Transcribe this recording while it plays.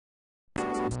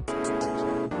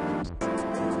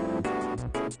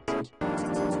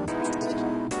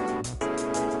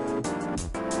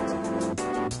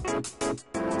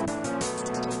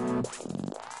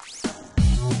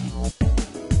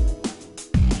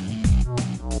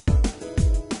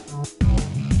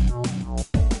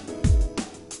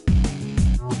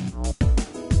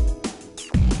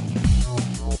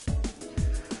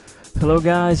Hello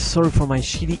guys, sorry for my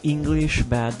shitty English,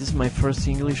 but this is my first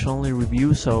English only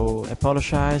review, so I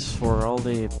apologize for all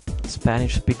the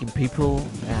Spanish speaking people,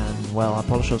 and well, I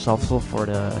apologize also for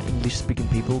the English speaking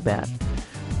people, but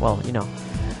well, you know,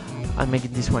 I'm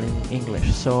making this one in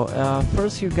English. So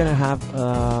first you're gonna have,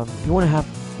 you wanna have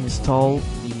installed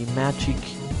the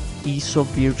magiciso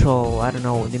virtual, I don't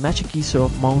know, the magiciso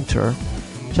mounter,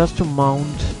 just to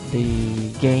mount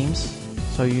the games.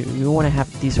 So you wanna have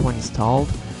this one installed.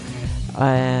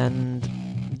 And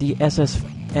the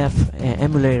SSF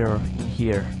emulator in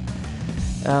here.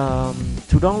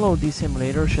 To download this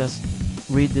emulator, just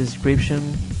read the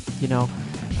description, you know,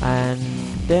 and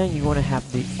then you want to have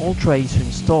the ultraiso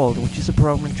installed, which is a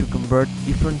program to convert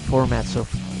different formats of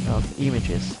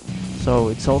images. So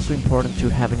it's also important to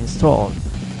have it installed.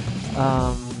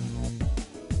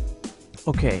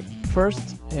 Okay, first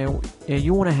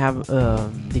you want to have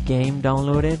the game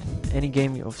downloaded. Any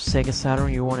game of Sega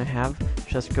Saturn you want to have,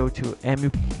 just go to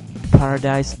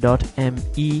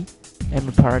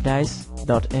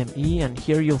emuparadise.me, and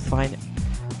here you'll find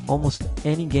almost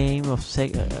any game of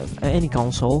Sega, any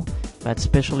console, but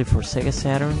especially for Sega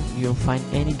Saturn, you'll find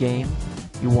any game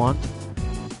you want.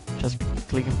 Just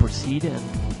click and proceed, and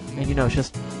you know,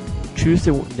 just choose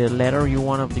the letter you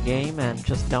want of the game, and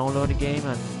just download the game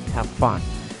and have fun.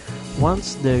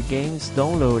 Once the game is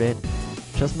downloaded,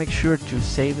 just make sure to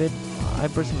save it. I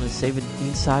personally save it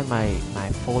inside my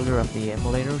folder of the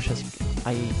emulator.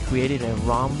 I created a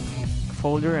ROM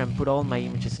folder and put all my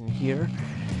images in here.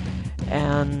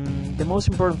 And the most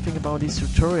important thing about this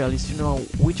tutorial is to know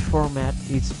which format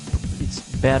it's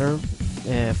better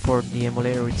for the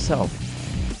emulator itself.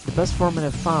 The best format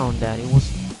I found that it was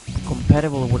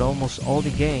compatible with almost all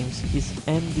the games is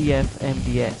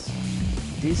MDF-MDS.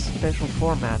 This special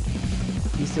format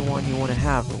is the one you want to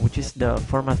have, which is the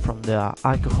format from the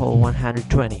Alcohol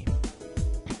 120.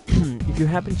 If you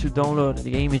happen to download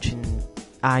the image in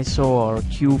ISO or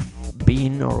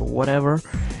QBin or whatever,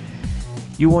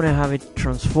 you want to have it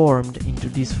transformed into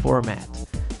this format.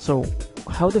 So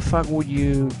how the fuck would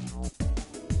you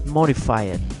modify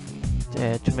it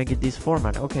to make it this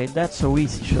format? Okay, that's so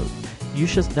easy. So you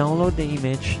just download the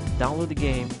image, download the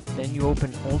game, then you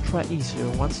open ultraiso.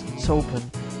 Once it's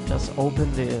open, just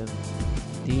open the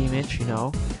image, you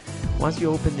know. Once you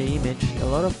open the image, a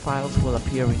lot of files will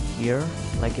appear in here,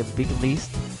 like a big list,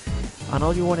 and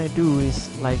all you want to do is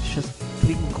like just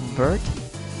click and convert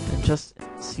and just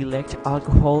select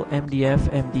alcohol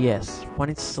MDF-MDS. When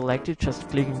it's selected, just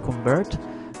click and convert,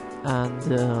 and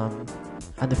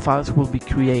the files will be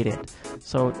created.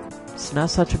 So it's not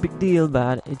such a big deal,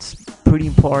 but it's pretty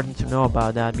important to know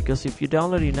about that, because if you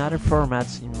download in other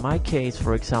formats, in my case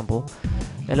for example,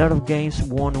 a lot of games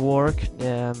won't work.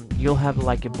 You'll have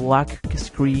like a black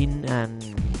screen and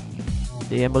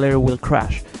the emulator will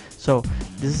crash. So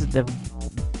this is the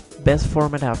best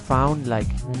format I've found. Like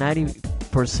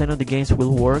 90% of the games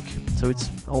will work, so it's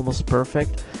almost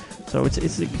perfect. So it's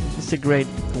a great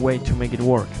way to make it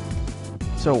work.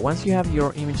 So once you have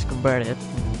your image converted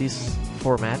in this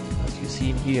format, as you see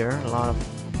in here, all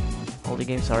the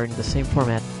games are in the same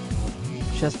format.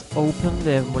 Just open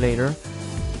the emulator.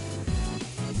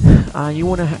 You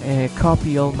want to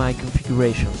copy all my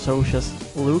configuration, so just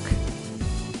look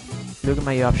at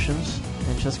my options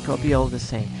and just copy all the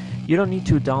same. You don't need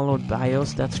to download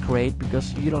BIOS, that's great,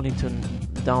 because you don't need to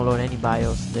download any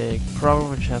BIOS. The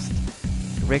program just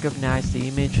recognize the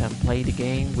image and play the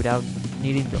game without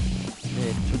needing to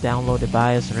download the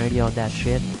BIOS and any of that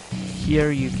shit.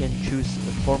 Here you can choose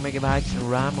 4 megabytes in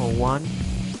RAM or 1.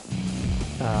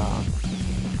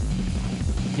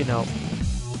 You know,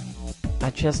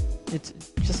 it's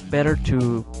just better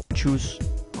to choose.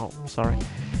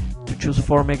 To choose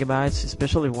 4 megabytes,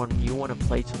 especially when you want to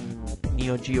play some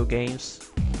Neo Geo games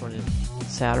for the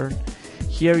Saturn.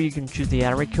 Here you can choose the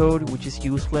area code, which is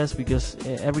useless because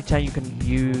every time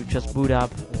you just boot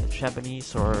up a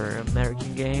Japanese or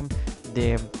American game,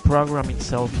 the program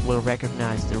itself will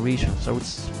recognize the region, so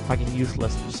it's fucking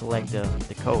useless to select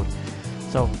the code.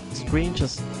 So screen,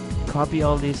 just copy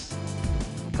all this,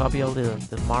 copy all the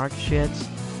marked shits,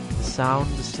 the sound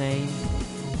the same,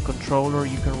 controller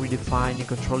you can redefine, the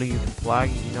controller you can plug.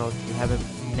 You know, if you have an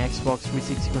Xbox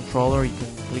 360 controller, you can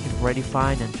click and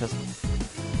redefine and just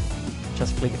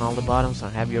just click on all the buttons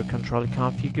and have your controller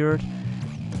configured.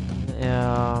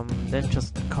 Then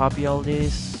just copy all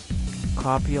this,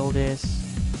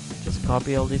 just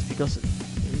copy all this, because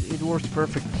it works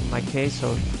perfect in my case,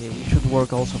 so it should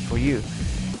work also for you.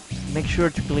 Make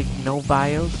sure to click no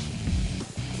BIOS,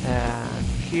 and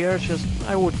here just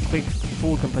I would click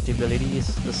full compatibility.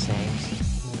 Is the same,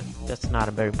 that's not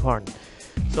very important.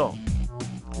 So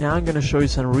now I'm gonna show you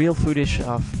some real footage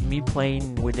of me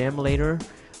playing with the emulator.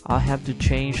 I'll have to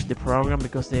change the program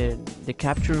because the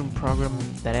capturing program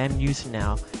that I'm using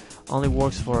now only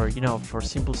works for, you know, for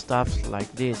simple stuff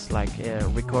like this, like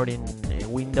recording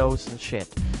windows and shit.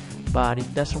 But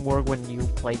it doesn't work when you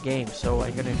play games, so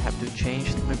I'm gonna have to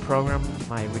change my program,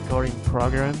 my recording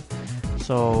program,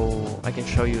 so I can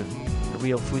show you the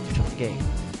real footage of the game.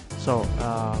 So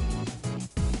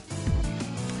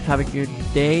have a good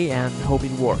day and hope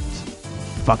it works,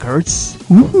 fuckers.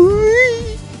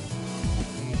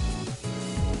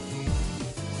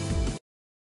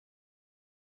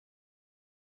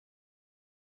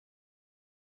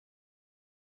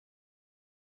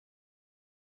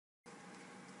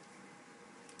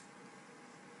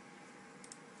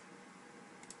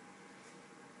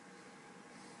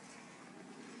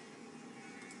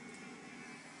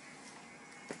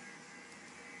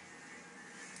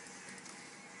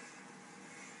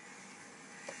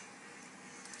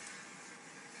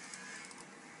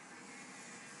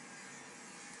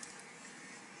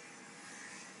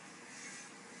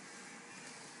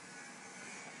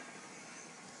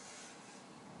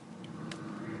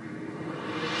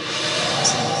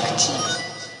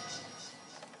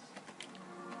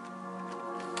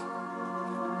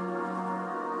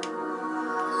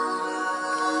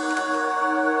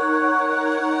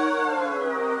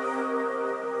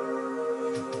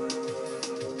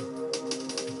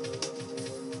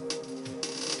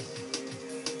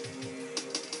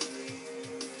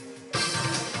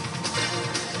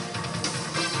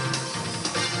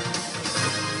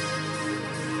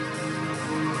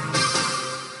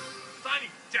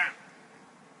 Damn.